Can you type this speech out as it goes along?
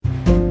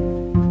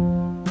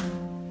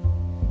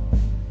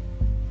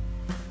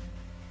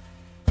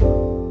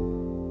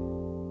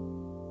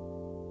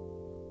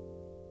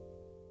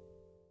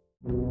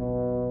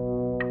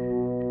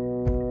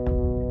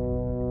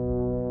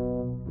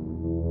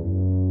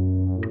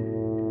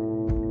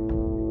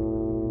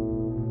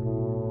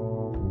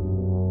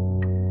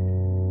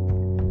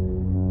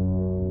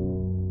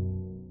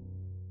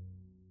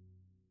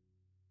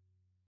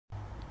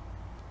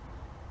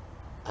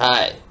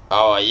Hi,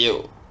 how are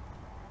you?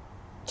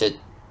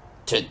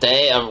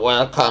 Today I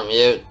welcome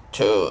you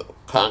to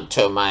come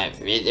to my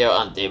video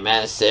on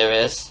demand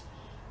series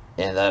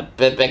in the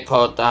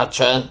biblical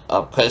doctrine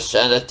of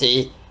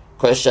Christianity,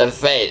 Christian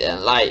faith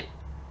and life.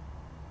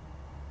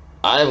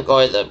 I'm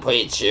going to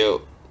preach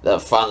you the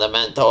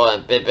fundamental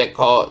and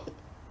biblical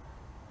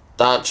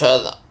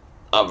doctrine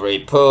of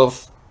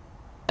reproof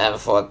and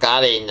for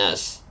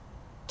godliness,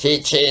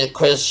 teaching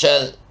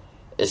Christians,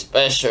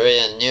 especially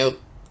a new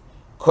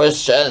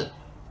Christian,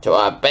 to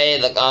obey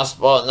the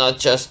gospel, not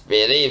just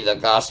believe the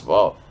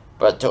gospel,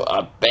 but to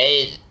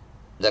obey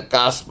the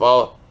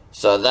gospel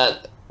so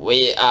that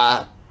we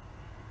are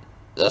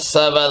the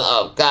servant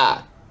of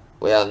God.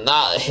 We are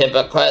not a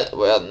hypocrite,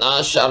 we are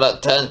not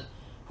charlatan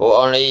who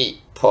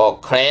only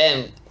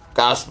proclaim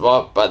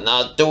gospel but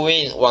not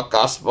doing what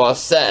gospel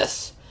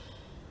says.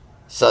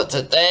 So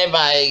today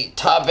my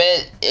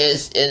topic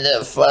is in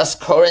the 1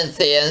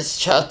 Corinthians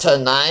chapter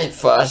 9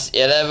 verse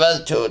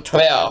 11 to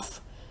 12.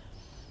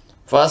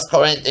 1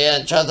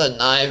 Corinthians chapter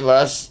 9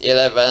 verse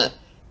 11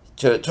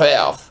 to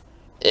 12.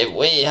 If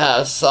we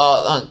have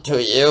sought unto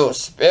you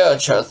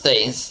spiritual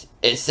things,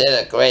 is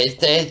it a great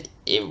thing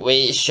if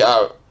we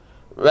shall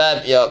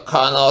rob your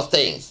carnal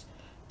things?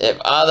 If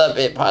others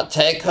be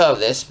partaker of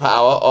this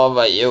power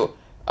over you,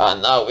 are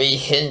not we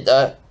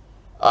hindered,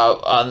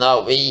 or are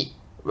not we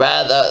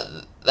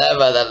rather?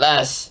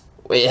 Nevertheless,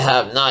 we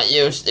have not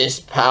used this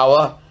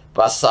power,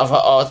 but suffer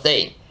all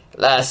things,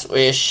 lest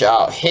we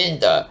shall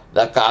hinder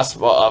the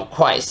gospel of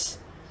Christ.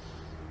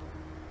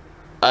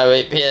 I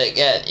repeat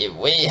again, if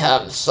we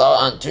have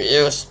sought unto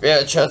you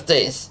spiritual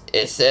things,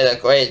 is it a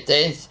great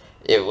thing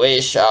if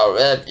we shall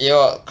rob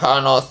your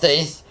carnal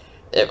things?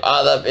 If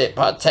others be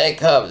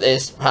partaker of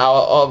this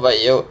power over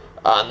you,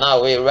 are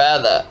not we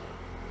rather?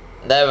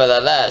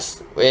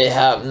 Nevertheless, we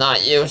have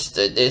not used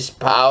this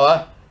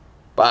power,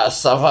 but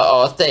suffer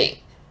all things,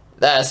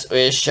 lest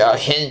we shall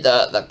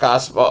hinder the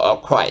gospel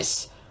of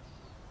Christ.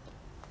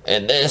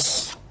 In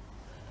this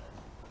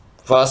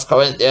 1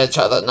 Corinthians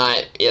chapter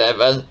 9,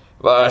 11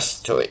 verse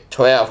to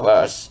 12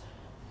 verse,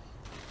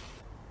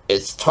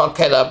 it's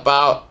talking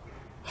about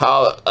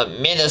how a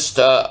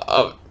minister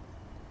of,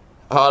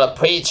 how the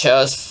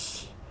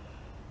preacher's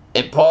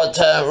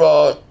important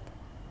role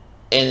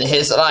in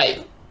his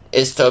life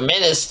is to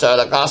minister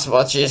the gospel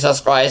of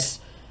Jesus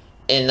Christ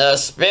in a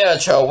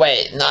spiritual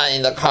way, not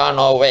in the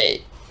carnal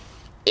way.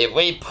 If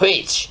we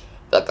preach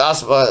the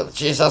gospel of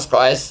Jesus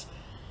Christ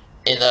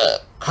in a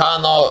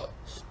carnal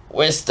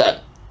wisdom,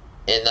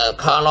 in a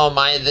carnal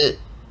minded,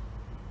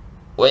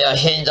 we are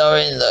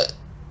hindering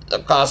the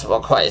gospel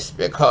of Christ,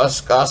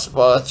 because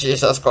gospel of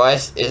Jesus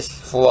Christ is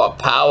full of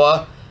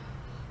power,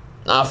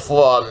 not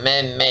full of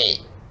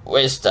man-made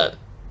wisdom.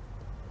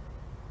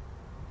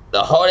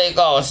 The Holy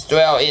Ghost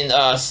dwell in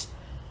us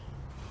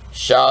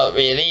shall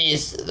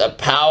release the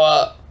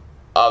power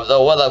of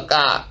the Word of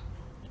God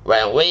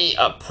when we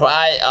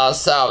apply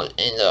ourselves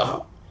in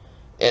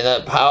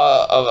the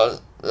power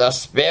of the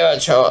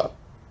spiritual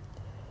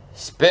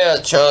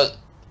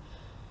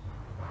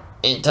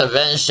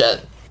intervention,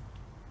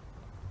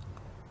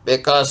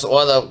 because the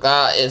Word of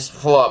God is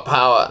full of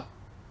power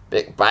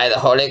by the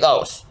Holy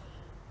Ghost.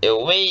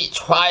 If we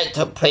try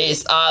to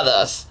please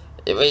others,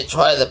 if we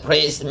try to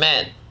please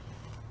men,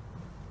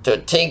 to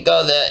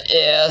tickle their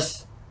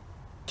ears,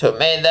 to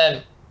make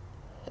them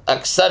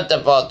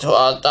acceptable to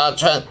our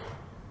doctrine,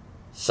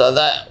 so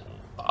that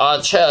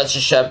our church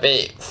shall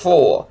be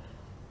full,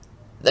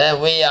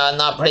 then we are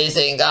not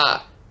pleasing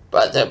God.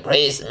 But to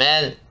please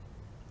men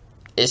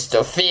is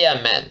to fear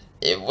men.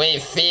 If we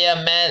fear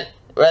men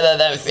rather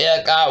than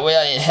fear God, we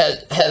are in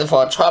head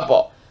for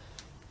trouble.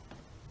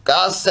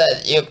 God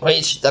said you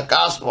preach the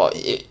gospel.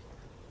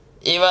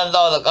 Even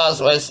though the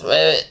gospel is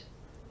very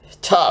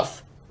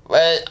tough,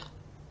 very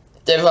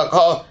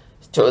difficult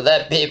to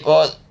let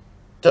people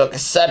to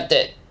accept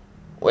it,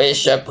 we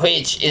should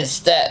preach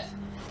instead,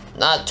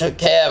 not to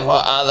care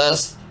for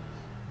others.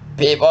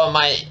 People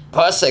might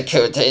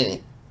persecute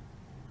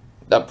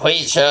the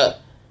preacher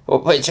who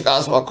preach the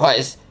gospel of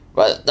Christ,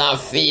 but not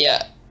fear.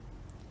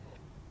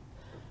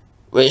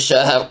 We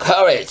should have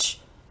courage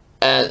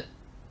and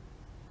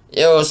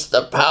use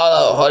the power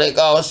of the Holy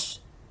Ghost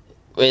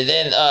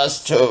within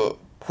us to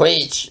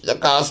preach the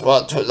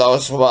gospel to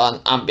those who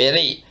are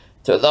unbelief,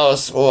 to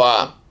those who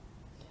are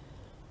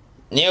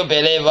new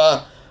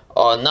believer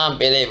or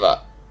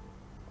non-believer.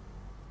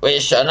 We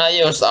shall not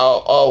use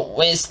our own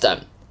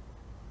wisdom.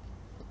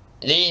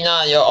 Lean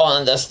on your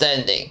own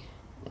understanding,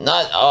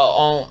 not our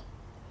own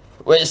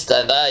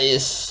wisdom that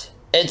is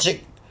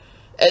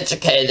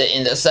educated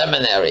in the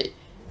seminary,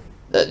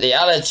 the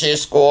theology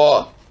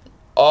school,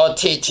 all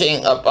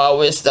teaching about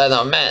wisdom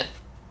of man,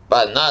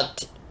 but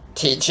not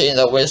teaching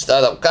the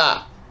wisdom of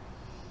God.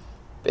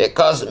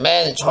 Because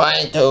men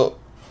trying to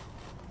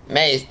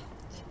make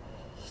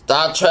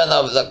doctrine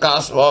of the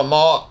gospel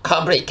more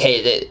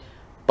complicated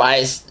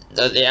by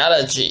the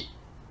theology.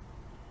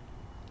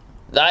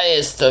 That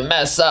is to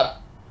mess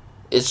up,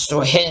 it's to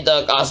hinder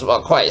the gospel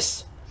of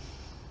Christ.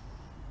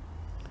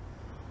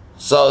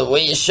 So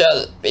we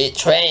should be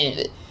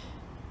trained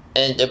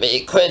and to be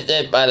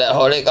equipped by the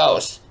Holy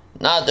Ghost,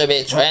 not to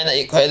be trained and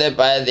equipped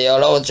by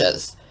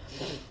theologians,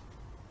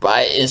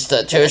 by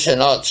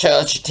institutional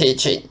church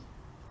teaching.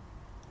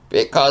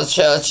 Because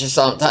church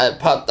sometimes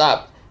popped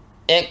up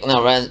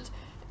ignorantly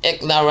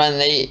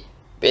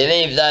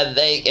believe that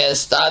they can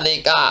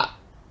study God.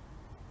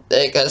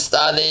 They can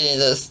study in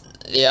the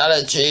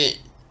theology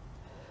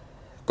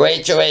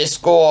graduate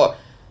school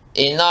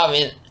enough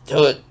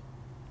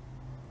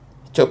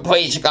to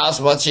preach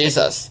gospel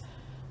Jesus.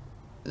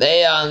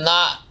 They are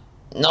not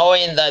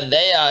knowing that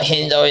they are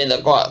hindering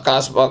the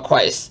gospel of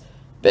Christ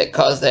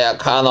because they are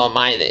carnal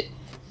minded.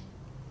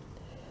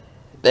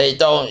 They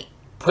don't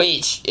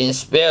preach in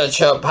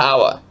spiritual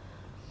power.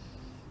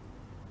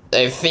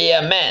 They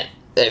fear men.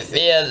 They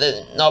fear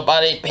that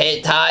nobody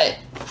pay tithe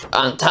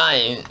on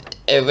time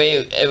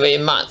every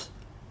month.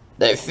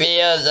 They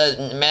fear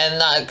that men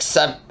not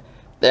accept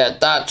their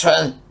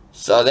doctrine,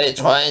 so they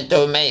trying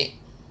to make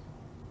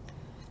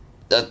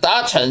the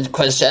doctrine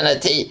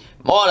Christianity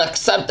more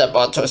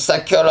acceptable to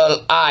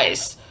secular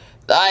eyes.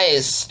 That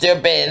is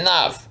stupid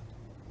enough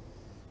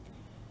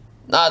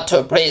not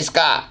to please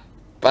God,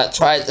 but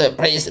try to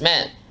please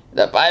men.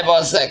 The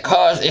Bible says,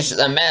 "Cursed is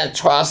the man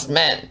trust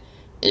men."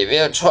 If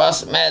you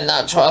trust men,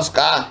 not trust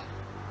God,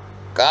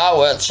 God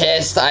will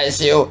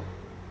chastise you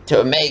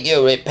to make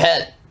you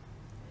repent.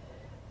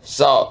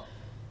 So,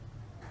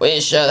 we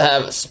should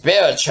have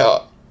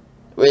spiritual.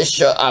 We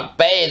should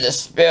obey the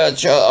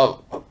spiritual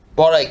of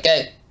born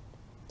again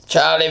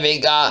child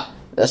living God,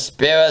 the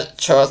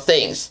spiritual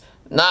things,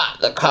 not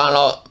the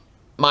carnal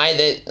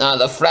minded, not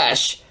the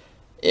flesh.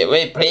 If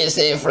we please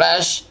in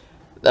flesh,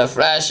 the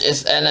flesh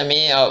is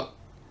enemy of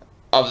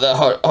the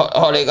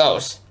Holy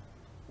Ghost.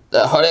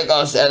 The Holy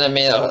Ghost is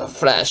enemy of the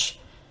flesh.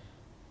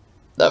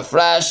 The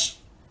flesh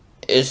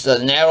is the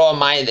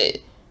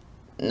narrow-minded,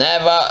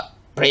 never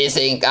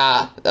pleasing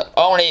God. The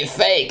only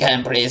faith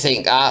can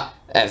pleasing God,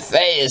 and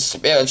faith is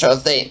spiritual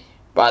thing.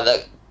 But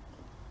the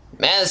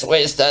man's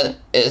wisdom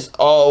is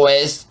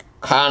always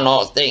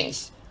carnal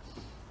things.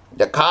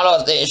 The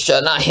carnal things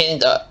should not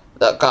hinder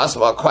the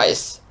gospel of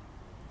Christ.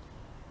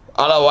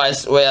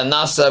 Otherwise, we are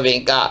not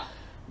serving God,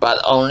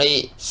 but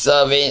only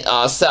serving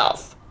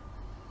ourselves.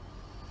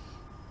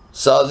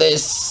 So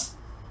this,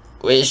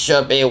 we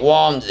should be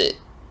warned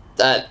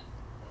that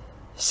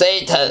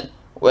Satan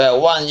will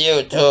want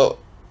you to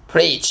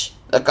preach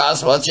the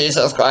gospel of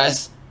Jesus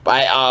Christ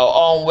by our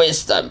own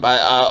wisdom, by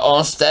our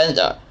own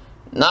standard,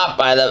 not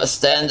by the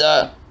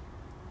standard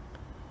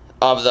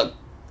of the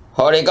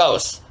Holy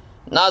Ghost,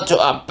 not to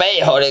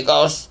obey Holy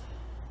Ghost,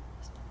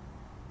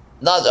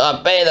 not to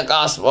obey the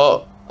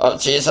gospel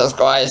of Jesus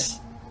Christ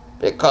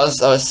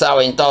because of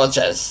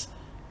self-indulgence,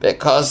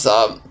 because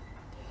of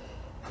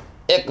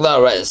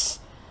ignorance.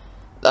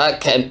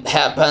 That can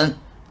happen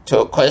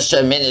to a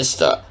Christian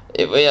minister.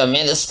 If we are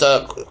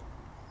minister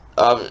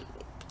of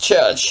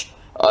church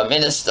or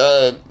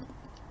minister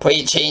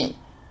preaching,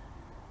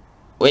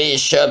 we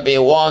should be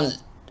warned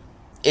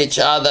each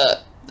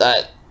other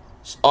that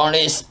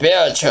only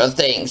spiritual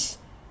things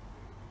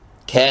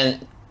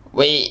can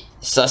we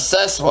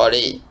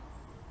successfully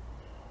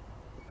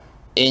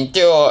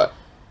endure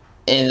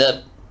in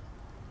the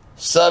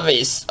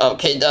service of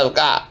Kingdom of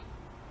God,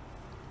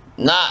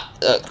 not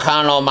the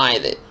carnal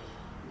minded,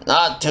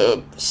 not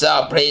to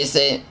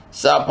self-pleasing,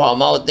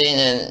 self-promoting,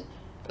 and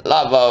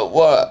love of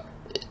world,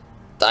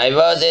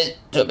 diverted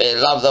to be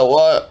love the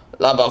world,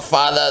 love of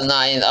Father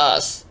not in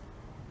us.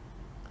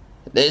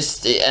 This is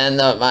the end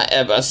of my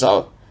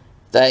episode.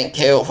 Thank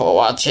you for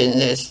watching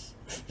this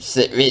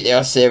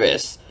video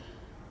series.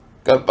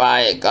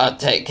 Goodbye. God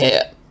take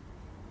care.